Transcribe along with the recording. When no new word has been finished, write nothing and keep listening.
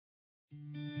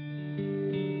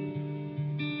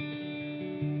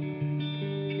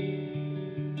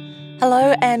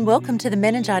Hello and welcome to the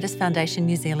Meningitis Foundation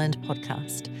New Zealand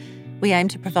podcast. We aim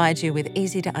to provide you with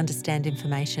easy to understand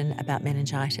information about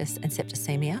meningitis and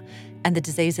septicemia and the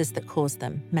diseases that cause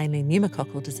them, mainly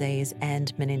pneumococcal disease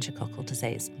and meningococcal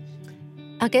disease.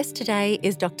 Our guest today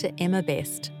is Dr. Emma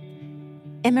Best.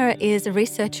 Emma is a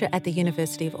researcher at the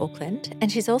University of Auckland,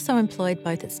 and she's also employed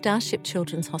both at Starship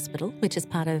Children's Hospital, which is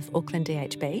part of Auckland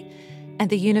DHB, and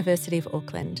the University of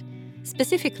Auckland.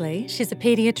 Specifically, she's a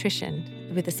paediatrician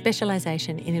with a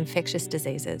specialisation in infectious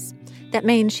diseases. That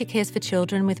means she cares for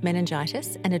children with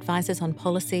meningitis and advises on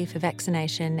policy for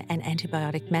vaccination and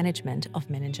antibiotic management of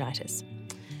meningitis.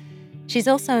 She's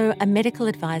also a medical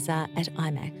advisor at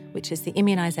IMAC, which is the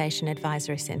Immunisation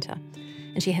Advisory Centre,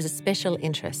 and she has a special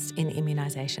interest in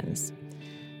immunisations.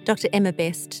 Dr. Emma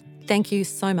Best, thank you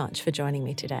so much for joining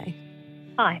me today.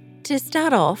 Hi. To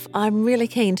start off, I'm really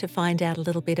keen to find out a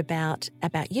little bit about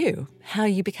you, how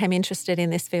you became interested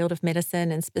in this field of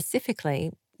medicine and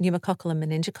specifically pneumococcal and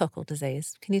meningococcal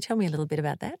disease. Can you tell me a little bit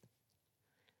about that?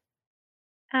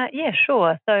 Yeah,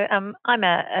 sure. So I'm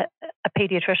a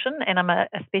paediatrician and I'm a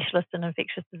specialist in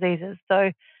infectious diseases. So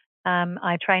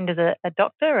I trained as a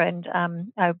doctor and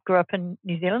I grew up in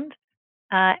New Zealand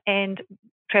and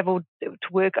travelled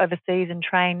to work overseas and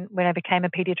train when I became a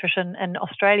paediatrician in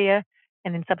Australia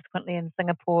and then subsequently in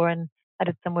Singapore, and I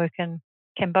did some work in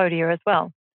Cambodia as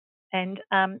well. And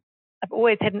I've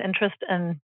always had an interest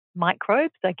in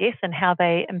microbes, I guess, and how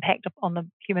they impact on the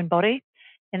human body.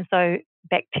 And so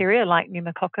bacteria like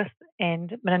pneumococcus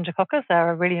and meningococcus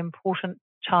are a really important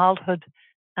childhood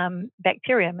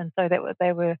bacterium. And so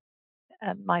they were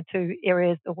my two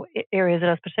areas that I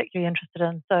was particularly interested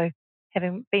in. So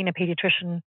having been a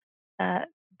paediatrician,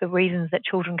 the reasons that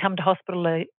children come to hospital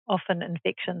are often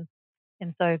infections.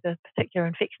 And so the particular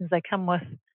infections they come with,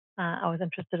 I was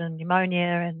interested in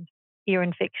pneumonia and ear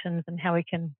infections and how we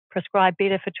can prescribe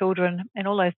better for children. And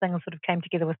all those things sort of came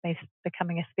together with me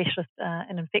becoming a specialist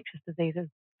in infectious diseases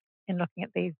and looking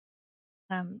at these,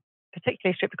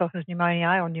 particularly Streptococcus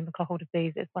pneumoniae or pneumococcal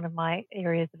disease as one of my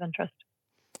areas of interest.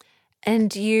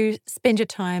 And you spend your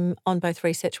time on both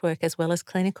research work as well as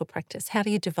clinical practice. How do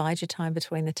you divide your time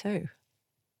between the two?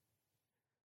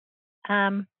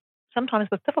 Sometimes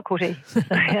with difficulty. So,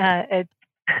 I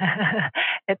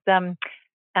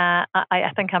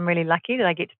think I'm really lucky that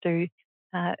I get to do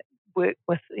work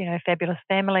with fabulous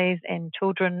families and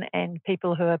children and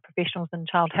people who are professionals in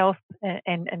child health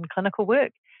and clinical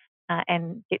work,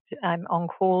 and get on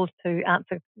call to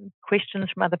answer questions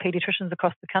from other paediatricians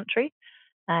across the country.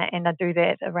 And I do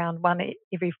that around one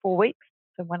every 4 weeks,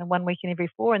 so one week in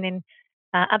every four. And then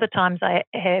other times I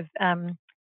have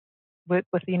work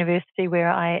with the university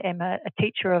where I am a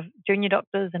teacher of junior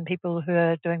doctors and people who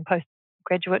are doing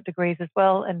postgraduate degrees as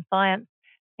well in science,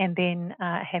 and then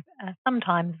have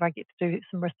sometimes where I get to do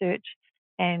some research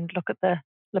and look at the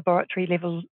laboratory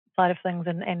level side of things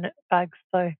and bugs.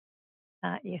 So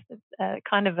yes, it's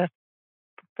kind of a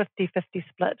 50-50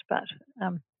 split, but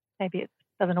maybe it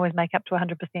doesn't always make up to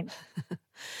 100%.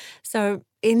 So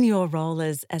in your role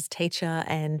as teacher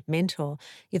and mentor,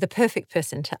 you're the perfect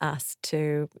person to ask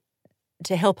to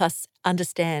help us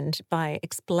understand by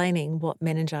explaining what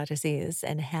meningitis is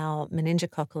and how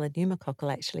meningococcal and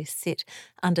pneumococcal actually sit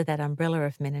under that umbrella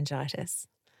of meningitis.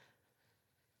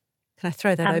 Can I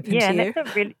throw that open to you?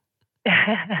 That's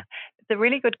it's a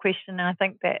really good question. And I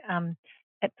think that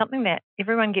it's something that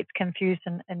everyone gets confused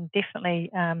and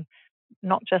definitely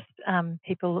not just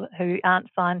people who aren't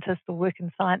scientists or work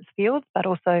in science fields, but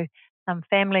also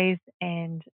families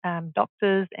and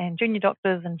doctors and junior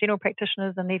doctors and general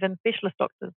practitioners and even specialist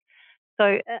doctors.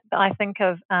 So I think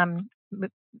of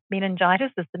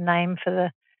meningitis as the name for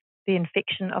the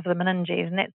infection of the meninges,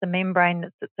 and that's the membrane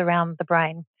that sits around the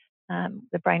brain.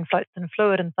 The brain floats in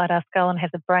fluid inside our skull and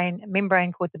has a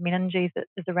membrane called the meninges that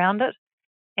is around it.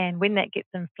 And when that gets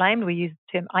inflamed, we use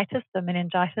the term itis, so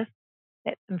meningitis.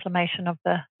 That's inflammation of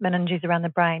the meninges around the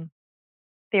brain.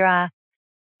 There are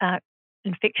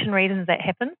infection reasons that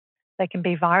happen. They can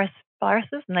be viruses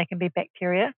and they can be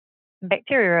bacteria. And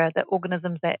bacteria are the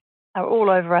organisms that are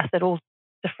all over us at all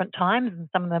different times, and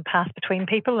some of them pass between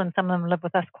people and some of them live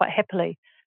with us quite happily.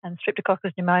 And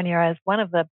Streptococcus pneumoniae is one of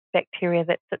the bacteria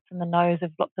that sits in the nose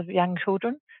of lots of young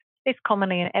children. Less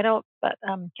commonly in adults, but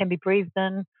can be breathed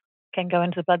in, can go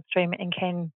into the bloodstream and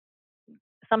can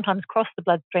sometimes cross the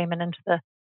bloodstream and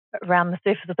around the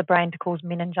surface of the brain to cause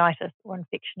meningitis or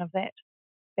infection of that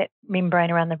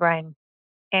membrane around the brain.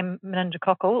 And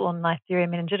meningococcal or Neisseria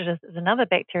meningitidis is another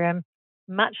bacterium,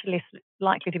 much less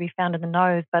likely to be found in the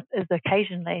nose, but is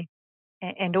occasionally,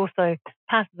 and also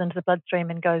passes into the bloodstream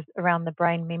and goes around the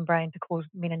brain membrane to cause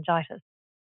meningitis.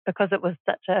 Because it was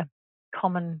such a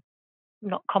common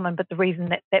not common, but the reason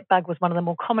that that bug was one of the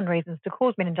more common reasons to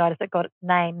cause meningitis. It got its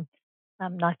name,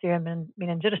 Neisseria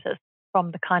meningitis,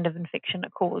 from the kind of infection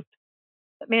it caused.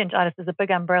 But meningitis is a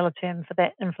big umbrella term for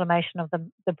that inflammation of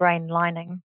the brain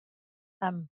lining,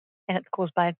 and it's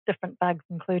caused by different bugs,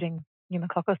 including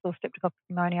pneumococcus or Streptococcus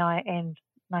pneumoniae and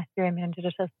Neisseria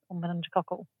meningitis or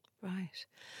meningococcal. Right.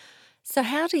 So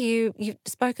how do you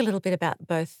spoke a little bit about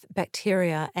both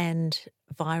bacteria and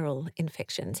viral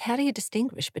infections. How do you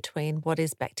distinguish between what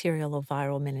is bacterial or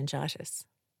viral meningitis?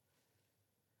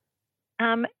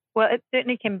 Well, it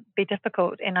certainly can be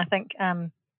difficult, and I think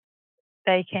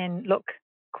they can look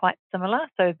quite similar.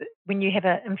 So when you have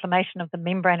an inflammation of the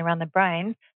membrane around the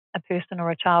brain, a person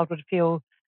or a child would feel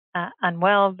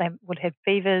unwell. They would have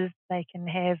fevers. They can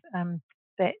have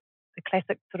the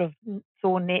classic sort of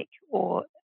sore neck or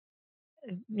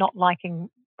not liking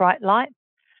bright lights.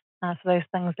 So those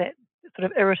things, that sort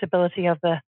of irritability of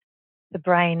the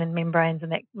brain and membranes,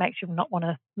 and that makes you not want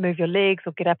to move your legs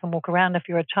or get up and walk around. If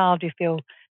you're a child, you feel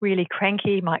really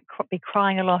cranky, might be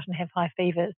crying a lot and have high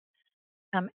fevers.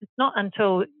 It's not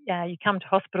until you come to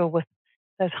hospital with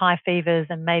those high fevers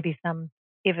and maybe some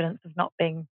evidence of not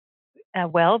being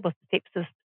well with sepsis,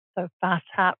 so fast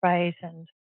heart rate and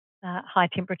high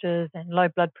temperatures and low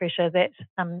blood pressure, that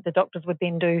the doctors would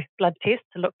then do blood tests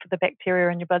to look for the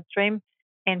bacteria in your bloodstream,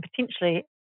 and potentially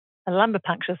a lumbar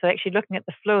puncture, so actually looking at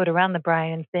the fluid around the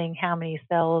brain and seeing how many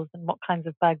cells and what kinds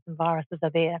of bugs and viruses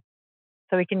are there.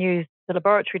 So we can use the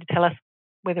laboratory to tell us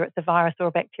whether it's a virus or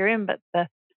a bacterium, but the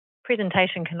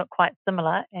presentation can look quite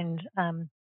similar, and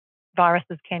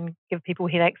viruses can give people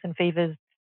headaches and fevers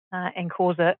and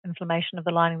cause an inflammation of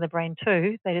the lining of the brain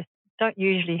too. They just don't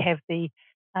usually have the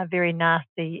very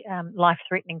nasty,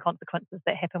 life-threatening consequences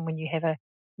that happen when you have a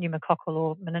pneumococcal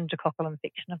or meningococcal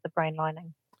infection of the brain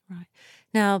lining. Right.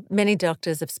 Now, many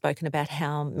doctors have spoken about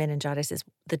how meningitis is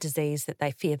the disease that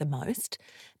they fear the most,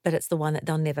 but it's the one that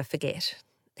they'll never forget.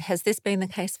 Has this been the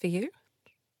case for you?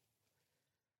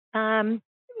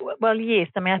 Well, yes.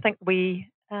 I mean, I think we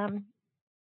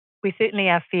certainly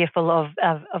are fearful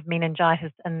of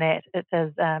meningitis, in that it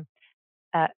is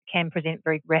can present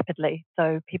very rapidly.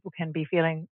 So people can be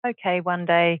feeling okay one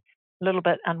day, a little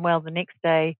bit unwell the next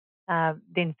day,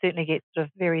 then certainly get sort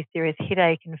of very serious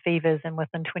headache and fevers, and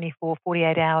within 24,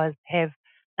 48 hours have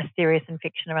a serious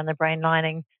infection around the brain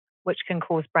lining, which can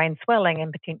cause brain swelling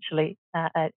and potentially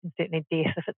certainly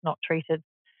death if it's not treated.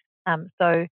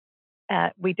 So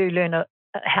we do learn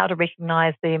how to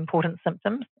recognise the important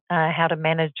symptoms, how to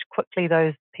manage quickly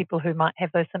those people who might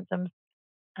have those symptoms.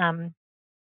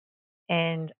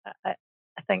 And I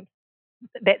think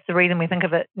that's the reason we think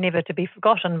of it never to be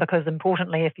forgotten, because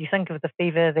importantly, if you think of the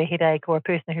fever, the headache, or a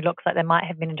person who looks like they might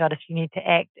have meningitis, you need to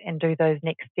act and do those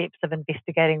next steps of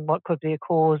investigating what could be a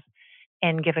cause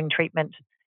and giving treatment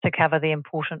to cover the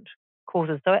important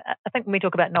causes. So I think when we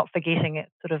talk about not forgetting,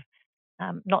 it's sort of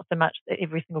not so much that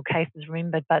every single case is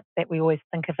remembered, but that we always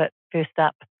think of it first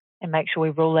up and make sure we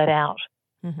rule that out.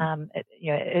 Mm-hmm.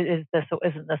 Is this or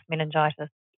isn't this meningitis?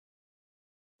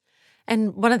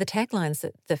 And one of the taglines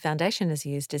that the foundation has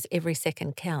used is "every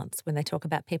second counts" when they talk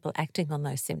about people acting on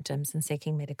those symptoms and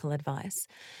seeking medical advice.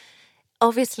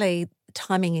 Obviously,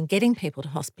 timing in getting people to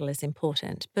hospital is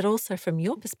important, but also from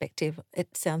your perspective,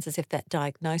 it sounds as if that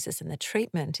diagnosis and the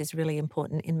treatment is really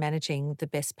important in managing the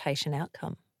best patient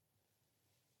outcome.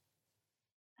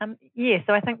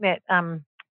 So I think that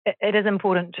it is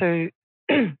important to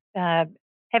have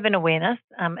an awareness.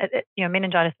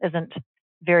 Meningitis isn't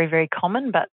very, very common,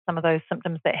 but some of those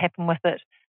symptoms that happen with it,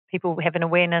 people have an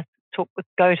awareness,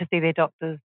 go to see their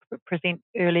doctors, present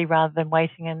early rather than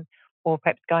waiting in, or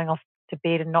perhaps going off to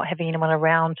bed and not having anyone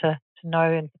around to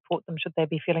know and support them should they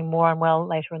be feeling more unwell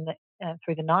later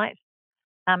through the night.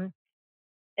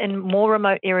 In more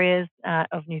remote areas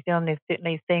of New Zealand, there's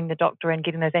certainly seeing the doctor and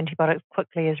getting those antibiotics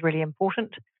quickly is really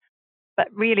important. But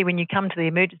really, when you come to the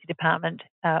emergency department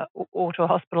or to a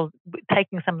hospital,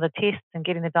 taking some of the tests and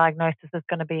getting the diagnosis is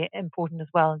going to be important as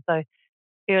well. And so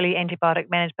early antibiotic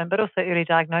management, but also early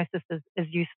diagnosis is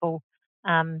useful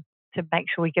to make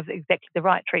sure we give exactly the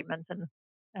right treatment and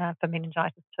for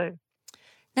meningitis too.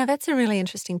 Now, that's a really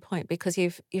interesting point, because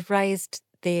you've raised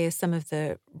there some of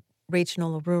the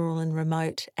regional or rural and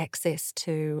remote access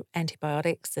to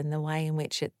antibiotics and the way in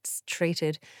which it's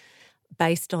treated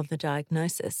based on the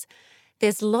diagnosis.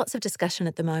 There's lots of discussion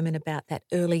at the moment about that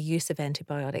early use of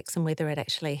antibiotics and whether it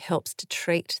actually helps to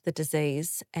treat the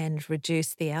disease and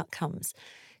reduce the outcomes.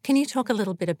 Can you talk a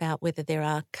little bit about whether there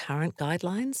are current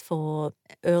guidelines for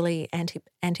early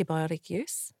antibiotic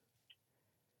use?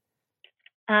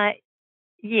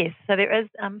 Yes, so there is.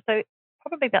 So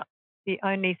probably the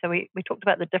only. So we talked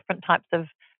about the different types of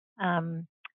um,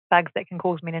 bugs that can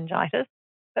cause meningitis.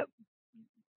 But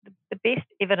the best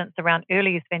evidence around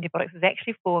early use of antibiotics is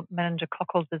actually for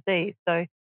meningococcal disease. So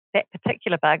that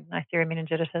particular bug, Neisseria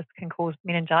meningitidis, can cause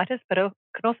meningitis, but it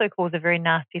can also cause a very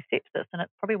nasty sepsis. And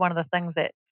it's probably one of the things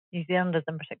that New Zealanders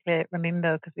in particular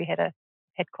remember, because we had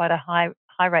quite a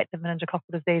high rate of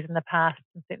meningococcal disease in the past,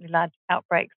 and certainly large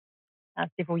outbreaks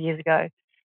several years ago.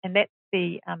 And that's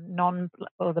the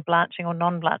the blanching or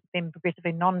then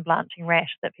progressively non-blanching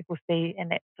rash that people see,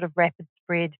 and that sort of rapid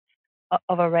spread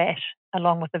of a rash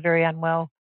along with a very unwell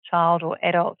child or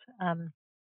adult.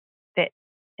 That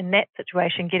in that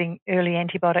situation, getting early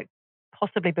antibiotics,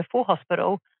 possibly before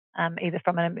hospital, either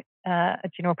from a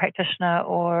general practitioner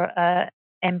or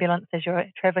ambulance as you're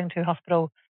travelling to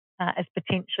hospital, is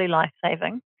potentially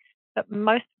life-saving. But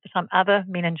most of the time, other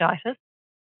meningitis,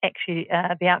 actually,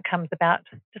 the outcome's about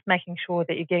just making sure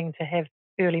that you're getting to have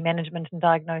early management and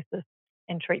diagnosis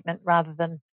and treatment rather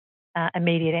than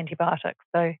immediate antibiotics.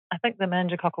 So I think the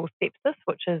meningococcal sepsis,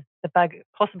 which is the bug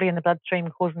possibly in the bloodstream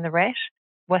causing the rash,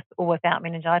 with or without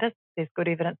meningitis, there's good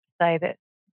evidence to say that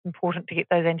it's important to get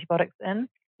those antibiotics in.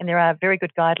 And there are very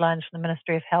good guidelines from the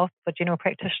Ministry of Health for general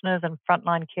practitioners and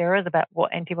frontline carers about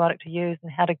what antibiotic to use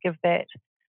and how to give that,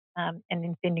 and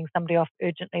then sending somebody off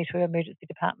urgently to an emergency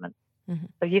department. Mm-hmm.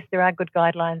 So yes, there are good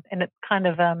guidelines, and it's kind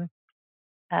of a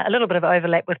little bit of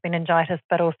overlap with meningitis,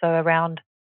 but also around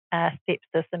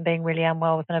sepsis and being really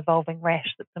unwell with an evolving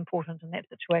rash that's important in that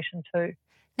situation too.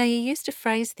 Now, you used a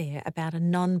phrase there about a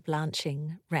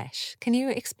non-blanching rash. Can you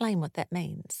explain what that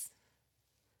means?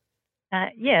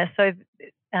 So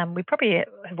we probably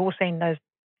have all seen those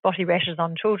spotty rashes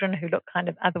on children who look kind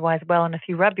of otherwise well, and if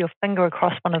you rub your finger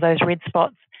across one of those red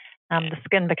spots, the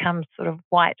skin becomes sort of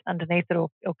white underneath it or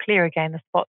clear again. The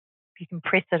spot, you can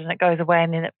press it and it goes away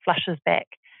and then it flushes back.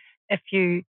 If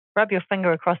you rub your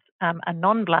finger across a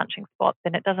non-blanching spot,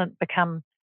 then it doesn't become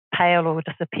pale or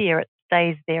disappear. It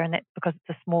stays there, and that's because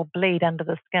it's a small bleed under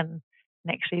the skin.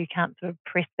 And actually, you can't sort of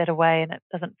press that away and it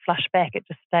doesn't flush back. It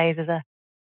just stays as a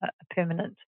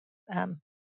permanent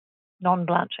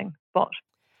non-blanching spot.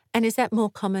 And is that more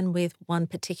common with one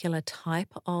particular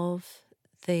type of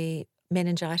the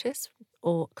meningitis?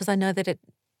 Or because I know that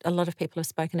a lot of people have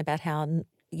spoken about how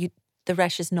the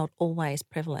rash is not always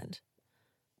prevalent.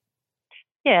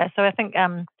 Yeah, so I think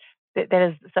that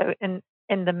is so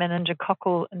in the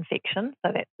meningococcal infection.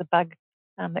 So that's the bug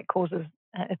that causes.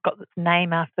 It's got its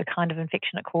name after the kind of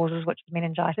infection it causes, which is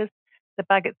meningitis. The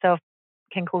bug itself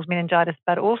can cause meningitis,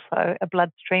 but also a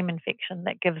bloodstream infection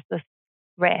that gives this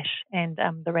rash. And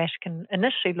the rash can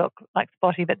initially look like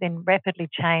spotty, but then rapidly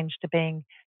change to being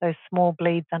those small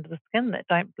bleeds under the skin that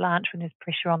don't blanch when there's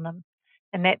pressure on them.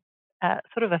 And that's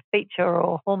sort of a feature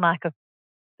or hallmark of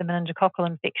the meningococcal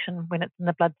infection when it's in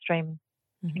the bloodstream,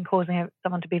 Mm-hmm. and causing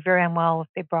someone to be very unwell,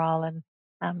 febrile,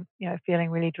 and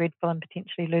feeling really dreadful and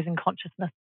potentially losing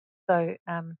consciousness. So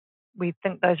we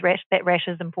think that rash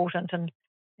is important, and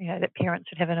that parents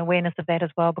should have an awareness of that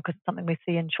as well, because it's something we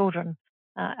see in children,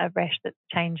 a rash that's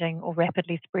changing or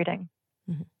rapidly spreading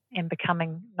Mm-hmm. and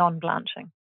becoming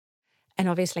non-blanching. And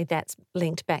obviously that's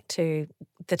linked back to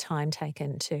the time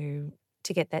taken to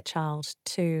get that child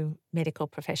to medical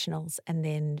professionals and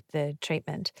then the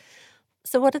treatment.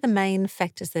 So what are the main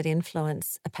factors that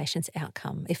influence a patient's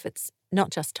outcome? If it's not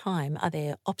just time, are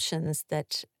there options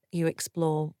that you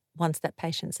explore once that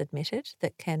patient's admitted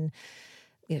that can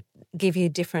give you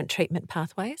different treatment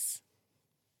pathways?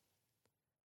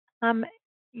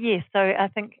 Yes, so I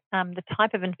think the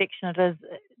type of infection it is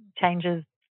changes.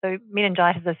 So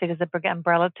meningitis, as I said, is a big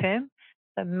umbrella term.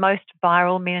 So most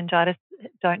viral meningitis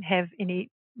don't have any,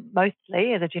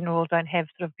 mostly as a general rule, don't have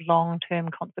sort of long-term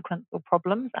consequence or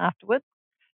problems afterwards.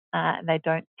 And they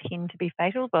don't tend to be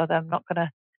fatal, but I'm not going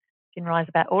to generalize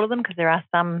about all of them, because there are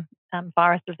some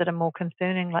viruses that are more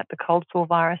concerning, like the cold sore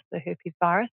virus, the herpes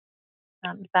virus.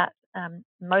 But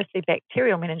mostly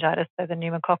bacterial meningitis, so the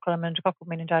pneumococcal and meningococcal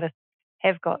meningitis,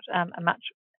 have got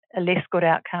a less good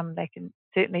outcome. They can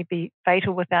certainly be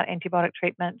fatal without antibiotic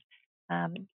treatment.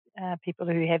 People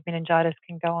who have meningitis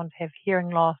can go on to have hearing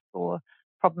loss or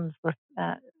problems with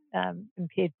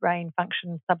impaired brain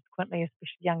function subsequently,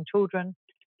 especially young children.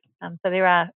 So there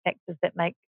are factors that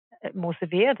make it more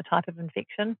severe, the type of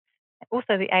infection.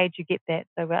 Also the age you get that.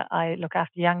 So I look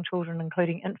after young children,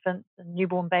 including infants and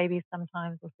newborn babies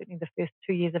sometimes, or certainly the first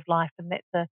 2 years of life, and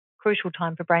that's a crucial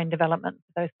time for brain development.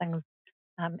 Those things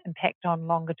impact on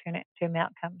longer term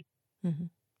outcomes. Mm-hmm.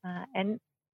 And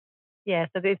yeah,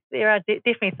 so there are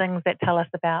definitely things that tell us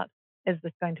about, is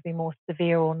this going to be more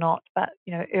severe or not? But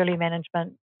early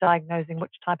management, diagnosing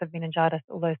which type of meningitis,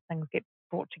 all those things get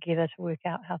brought together to work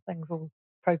out how things will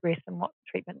progress and what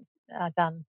treatments are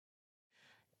done.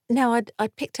 Now,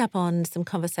 I'd picked up on some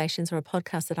conversations or a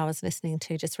podcast that I was listening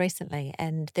to just recently,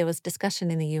 and there was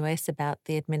discussion in the US about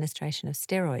the administration of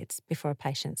steroids before a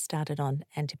patient started on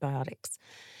antibiotics.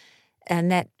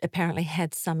 And that apparently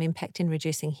had some impact in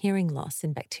reducing hearing loss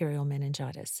in bacterial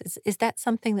meningitis. Is that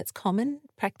something that's common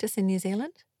practice in New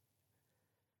Zealand?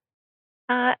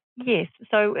 Yes,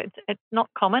 so it's not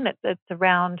common. It's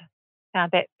around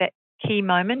that key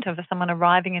moment of someone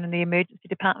arriving in the emergency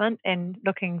department and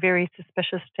looking very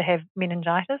suspicious to have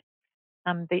meningitis.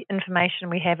 The information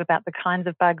we have about the kinds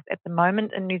of bugs at the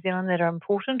moment in New Zealand that are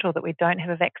important or that we don't have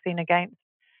a vaccine against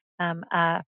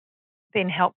are then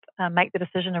help make the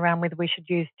decision around whether we should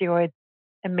use steroids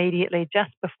immediately,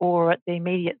 just before or at the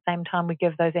immediate same time we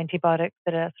give those antibiotics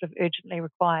that are sort of urgently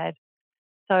required.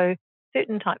 So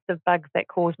certain types of bugs that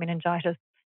cause meningitis,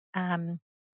 um,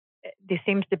 there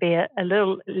seems to be a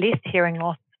little less hearing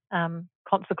loss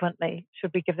consequently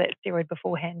should we give that steroid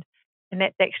beforehand. And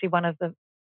that's actually one of the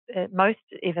most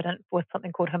evident for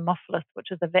something called Haemophilus, which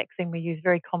is a vaccine we use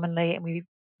very commonly and we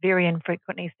very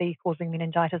infrequently see causing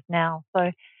meningitis now.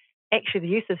 So actually the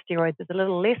use of steroids is a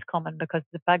little less common because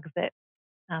the bugs that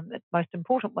it's most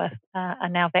important with are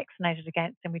now vaccinated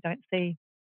against, and we don't see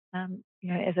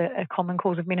as a common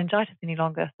cause of meningitis any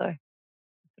longer. So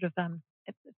sort of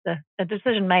it's a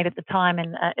decision made at the time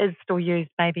and is still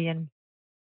used maybe in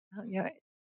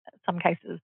some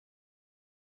cases.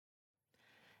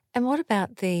 And what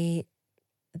about the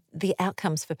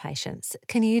outcomes for patients?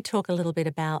 Can you talk a little bit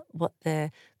about what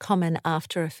the common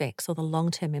after effects or the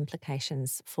long-term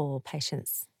implications for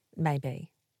patients may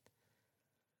be?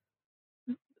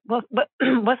 Well,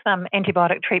 with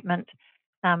antibiotic treatment,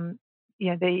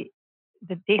 the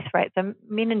death rate, the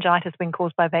meningitis when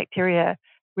caused by bacteria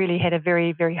really had a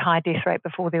very, very high death rate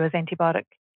before there was antibiotic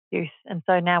use. And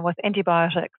so now with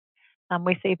antibiotics,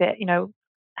 we see that,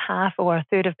 half or a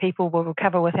third of people will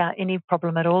recover without any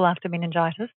problem at all after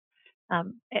meningitis.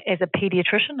 As a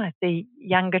pediatrician, I see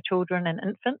younger children and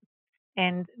infants,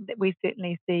 and we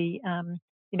certainly see,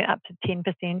 up to 10%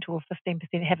 or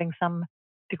 15% having some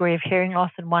degree of hearing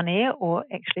loss in one ear or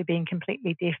actually being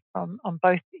completely deaf on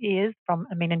both ears from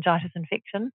a meningitis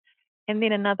infection. And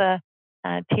then another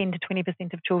 10 to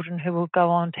 20% of children who will go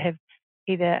on to have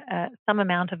either some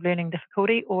amount of learning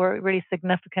difficulty or really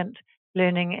significant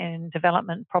learning and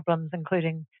development problems,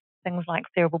 including things like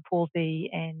cerebral palsy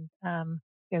and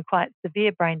quite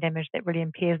severe brain damage that really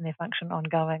impairs their function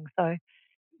ongoing. So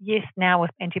yes, now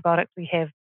with antibiotics we have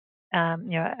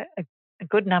a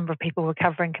good number of people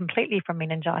recovering completely from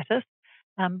meningitis,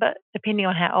 but depending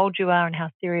on how old you are and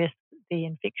how serious the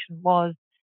infection was,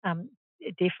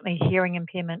 definitely hearing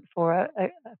impairment for a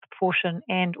proportion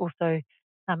and also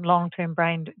long-term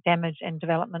brain damage and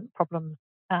development problems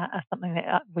are something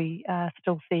that we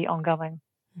still see ongoing.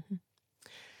 Mm-hmm.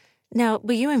 Now,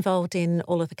 were you involved in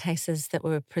all of the cases that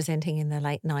were presenting in the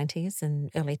late 90s and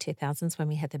early 2000s when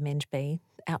we had the MENG-B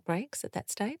outbreaks at that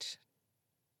stage?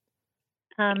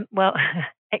 Well,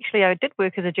 actually, I did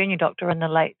work as a junior doctor in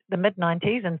the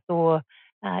mid-90s and saw,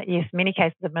 many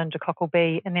cases of meningococcal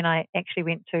B. And then I actually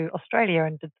went to Australia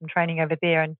and did some training over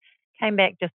there and came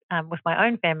back just with my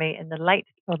own family in the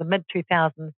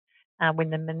mid-2000s when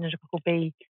the meningococcal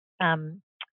B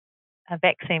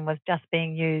vaccine was just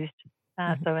being used.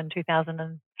 So in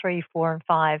 2003, 4 and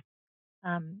 5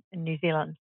 in New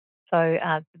Zealand. So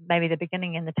maybe the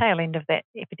beginning and the tail end of that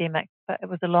epidemic, but it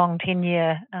was a long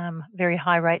 10-year, very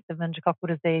high rates of meningococcal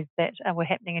disease that were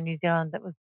happening in New Zealand. That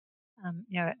was,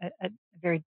 a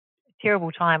very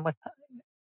terrible time with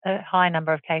a high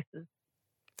number of cases.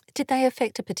 Did they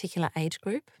affect a particular age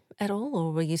group at all,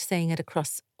 or were you seeing it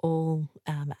across all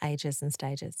ages and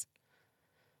stages?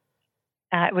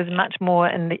 It was much more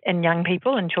in young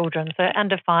people and children. So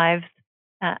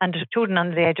children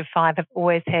under the age of 5 have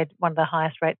always had one of the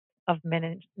highest rates of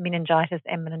meningitis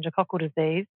and meningococcal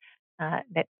disease.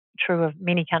 That's true of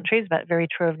many countries, but very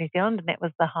true of New Zealand, and that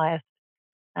was the highest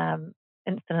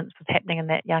incidence was happening in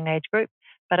that young age group.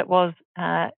 But it was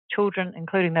children,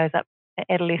 including those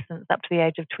adolescents up to the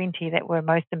age of 20, that were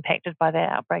most impacted by that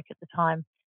outbreak at the time.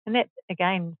 And that's,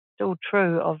 again, still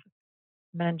true of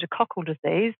meningococcal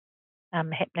disease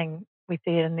happening. We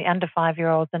see it in the under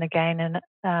 5-year-olds and again in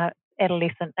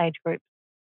adolescent age groups.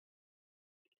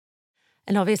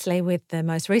 And obviously with the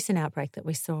most recent outbreak that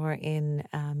we saw in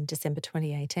December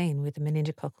 2018 with the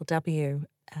meningococcal W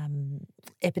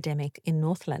epidemic in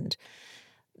Northland,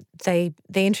 they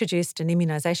introduced an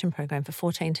immunisation program for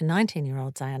 14 to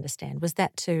 19-year-olds, I understand. Was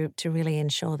that to really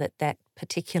ensure that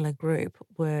particular group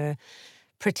were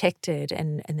protected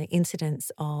and the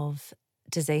incidence of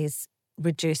disease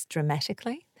reduced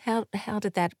dramatically? How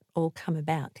did that all come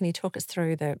about? Can you talk us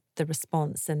through the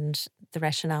response and the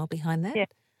rationale behind that? Yeah.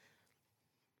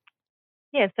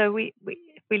 Yeah, so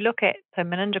if we look at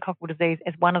meningococcal disease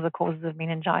as one of the causes of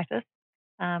meningitis,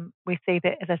 we see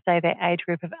that, as I say, that age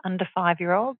group of under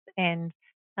 5-year-olds and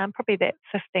probably that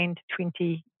 15 to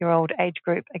 20-year-old age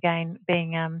group, again,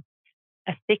 being a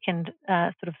second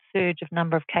sort of surge of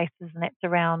number of cases, and that's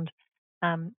around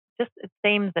just it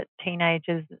seems that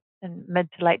teenagers and mid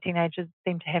to late teenagers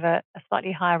seem to have a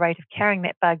slightly higher rate of carrying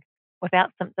that bug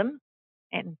without symptoms.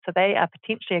 And so they are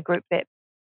potentially a group that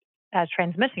are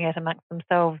transmitting it amongst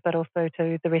themselves, but also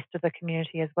to the rest of the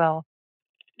community as well.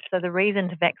 So the reason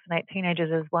to vaccinate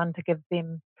teenagers is one, to give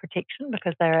them protection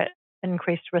because they're at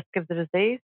increased risk of the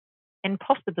disease, and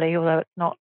possibly, although it's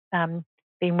not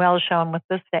been well shown with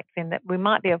this vaccine, that we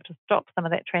might be able to stop some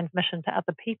of that transmission to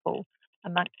other people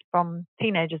from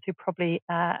teenagers who probably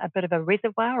are a bit of a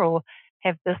reservoir or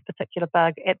have this particular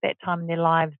bug at that time in their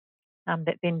lives,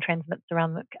 that then transmits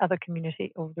around the other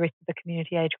community or the rest of the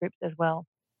community age groups as well.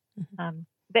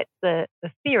 That's the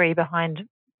theory behind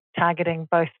targeting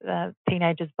both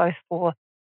teenagers, both for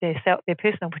their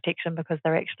personal protection because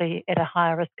they're actually at a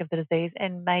higher risk of the disease,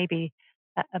 and maybe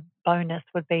a bonus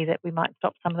would be that we might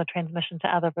stop some of the transmission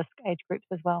to other risk age groups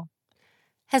as well.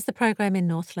 Has the program in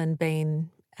Northland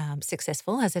been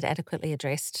successful? Has it adequately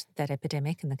addressed that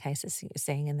epidemic and the cases you're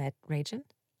seeing in that region?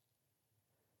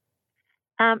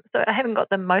 So I haven't got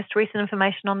the most recent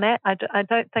information on that. I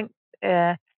don't think,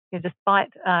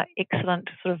 despite excellent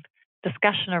sort of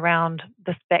discussion around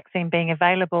this vaccine being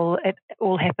available, it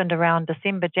all happened around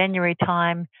December, January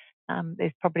time.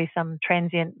 There's probably some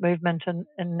transient movement in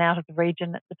and out of the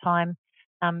region at the time,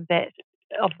 that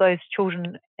of those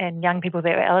children and young people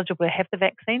that were eligible to have the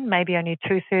vaccine, maybe only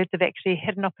 2/3 have actually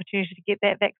had an opportunity to get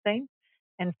that vaccine.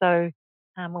 And so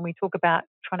when we talk about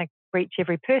trying to reach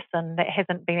every person, that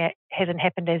hasn't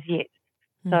happened as yet.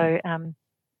 So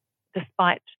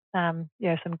despite some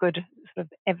good sort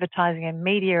of advertising and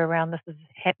media around this is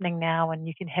happening now, and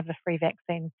you can have a free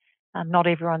vaccine, not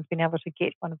everyone's been able to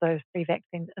get one of those free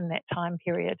vaccines in that time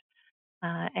period.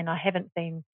 And I haven't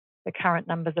seen the current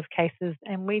numbers of cases,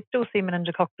 and we still see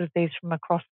meningococcal disease from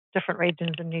across different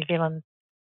regions in New Zealand.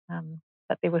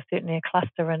 But there was certainly a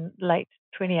cluster in late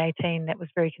 2018 that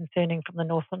was very concerning from the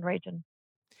Northland region.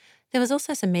 There was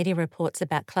also some media reports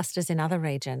about clusters in other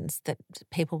regions that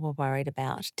people were worried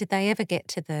about. Did they ever get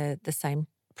to the same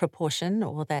proportion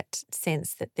or that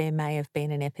sense that there may have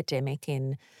been an epidemic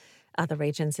in other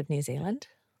regions of New Zealand?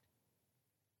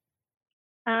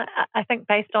 I think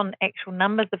based on actual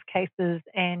numbers of cases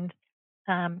and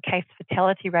case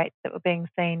fatality rates that were being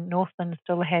seen, Northland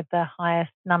still had the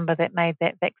highest number that made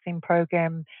that vaccine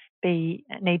program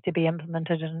need to be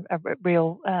implemented in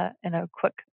a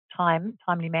quick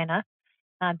timely manner.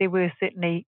 There were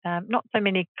certainly not so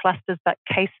many clusters, but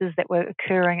cases that were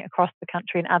occurring across the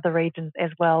country in other regions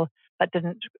as well, but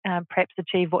didn't perhaps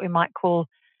achieve what we might call,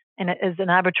 and it is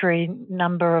an arbitrary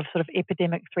number of sort of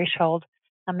epidemic threshold.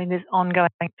 I mean, there's ongoing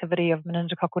activity of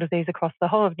meningococcal disease across the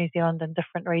whole of New Zealand in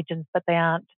different regions, but they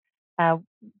haven't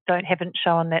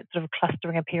shown that sort of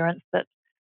clustering appearance that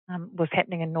was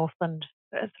happening in Northland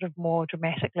sort of more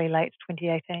dramatically late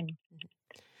 2018.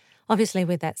 Obviously,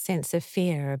 with that sense of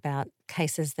fear about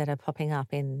cases that are popping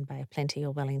up in Bay of Plenty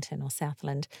or Wellington or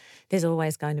Southland, there's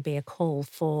always going to be a call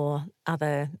for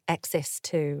other access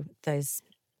to those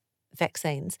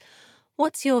vaccines.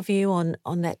 What's your view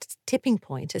on that tipping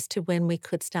point as to when we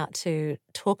could start to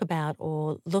talk about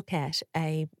or look at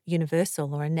a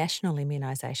universal or a national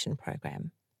immunisation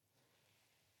program?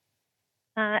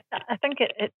 I think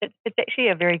it's actually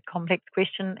a very complex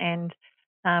question, and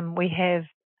we have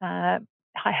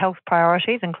high health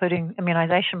priorities, including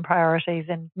immunisation priorities,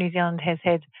 and New Zealand has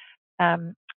had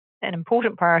an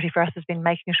important priority for us has been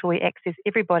making sure we access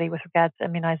everybody with regards to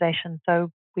immunisation.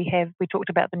 So we talked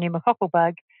about the pneumococcal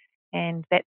bug, and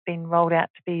that's been rolled out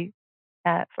to be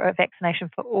for a vaccination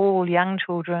for all young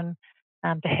children,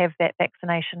 to have that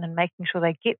vaccination and making sure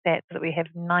they get that, so that we have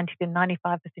 90 to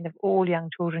 95% of all young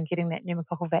children getting that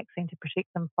pneumococcal vaccine to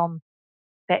protect them from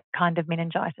that kind of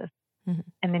meningitis. Mm-hmm.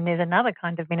 And then there's another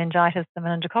kind of meningitis, the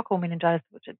meningococcal meningitis,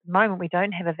 which at the moment we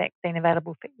don't have a vaccine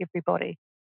available for everybody.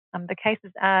 The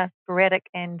cases are sporadic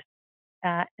and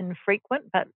infrequent,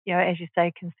 but as you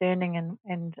say, concerning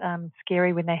and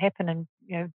scary when they happen, and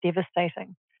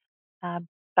devastating.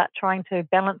 But trying to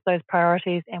balance those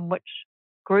priorities and which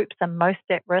groups are most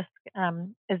at risk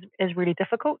is really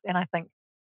difficult. And I think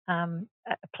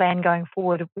a plan going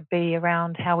forward would be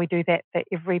around how we do that for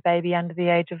every baby under the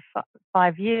age of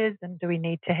 5 years, and do we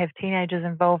need to have teenagers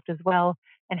involved as well,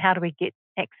 and how do we get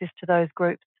access to those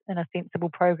groups in a sensible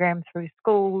program through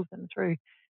schools and through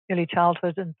early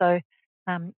childhood. And so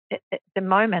at the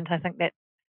moment, I think that's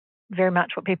very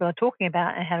much what people are talking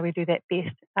about, and how do we do that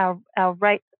best. Our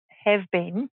rates have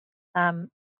been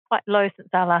quite low since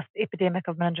our last epidemic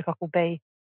of meningococcal B.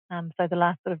 So the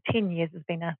last sort of 10 years has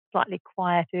been a slightly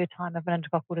quieter time of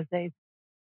meningococcal disease.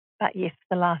 But yes,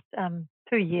 the last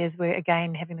 2 years, we're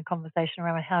again having the conversation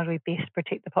around how do we best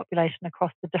protect the population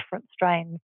across the different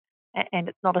strains. And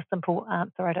it's not a simple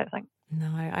answer, I don't think.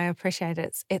 No, I appreciate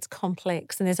it. It's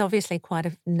complex, and there's obviously quite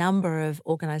a number of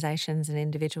organisations and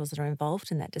individuals that are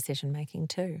involved in that decision making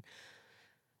too.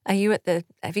 Have you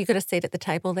got a seat at the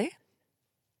table there?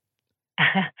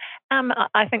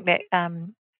 I think that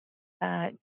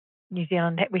New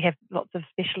Zealand, we have lots of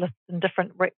specialists in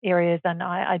different areas, and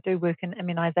I do work in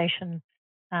immunisation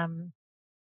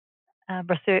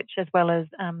research, as well as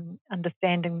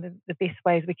understanding the best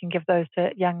ways we can give those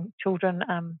to young children.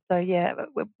 So yeah,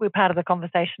 we're part of the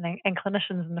conversation, and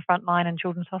clinicians in the front line in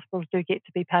children's hospitals do get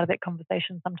to be part of that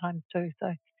conversation sometimes too.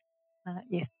 So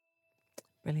yes.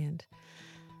 Brilliant.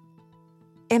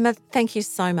 Emma, thank you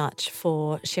so much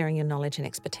for sharing your knowledge and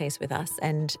expertise with us,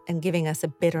 and giving us a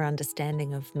better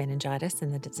understanding of meningitis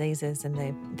and the diseases and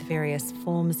the various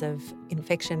forms of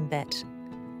infection that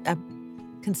are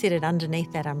considered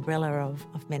underneath that umbrella of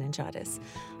meningitis.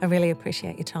 I really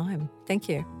appreciate your time. Thank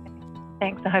you.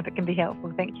 Thanks. I hope it can be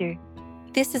helpful. Thank you.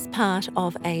 This is part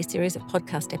of a series of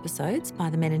podcast episodes by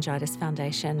the Meningitis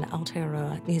Foundation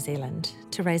Aotearoa New Zealand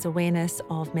to raise awareness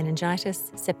of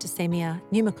meningitis, septicemia,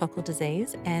 pneumococcal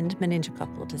disease and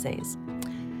meningococcal disease.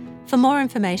 For more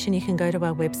information, you can go to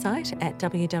our website at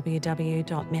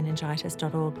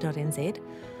www.meningitis.org.nz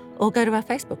or go to our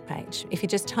Facebook page. If you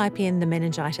just type in the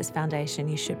Meningitis Foundation,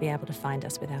 you should be able to find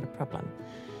us without a problem.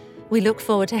 We look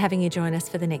forward to having you join us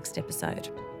for the next episode.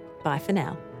 Bye for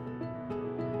now.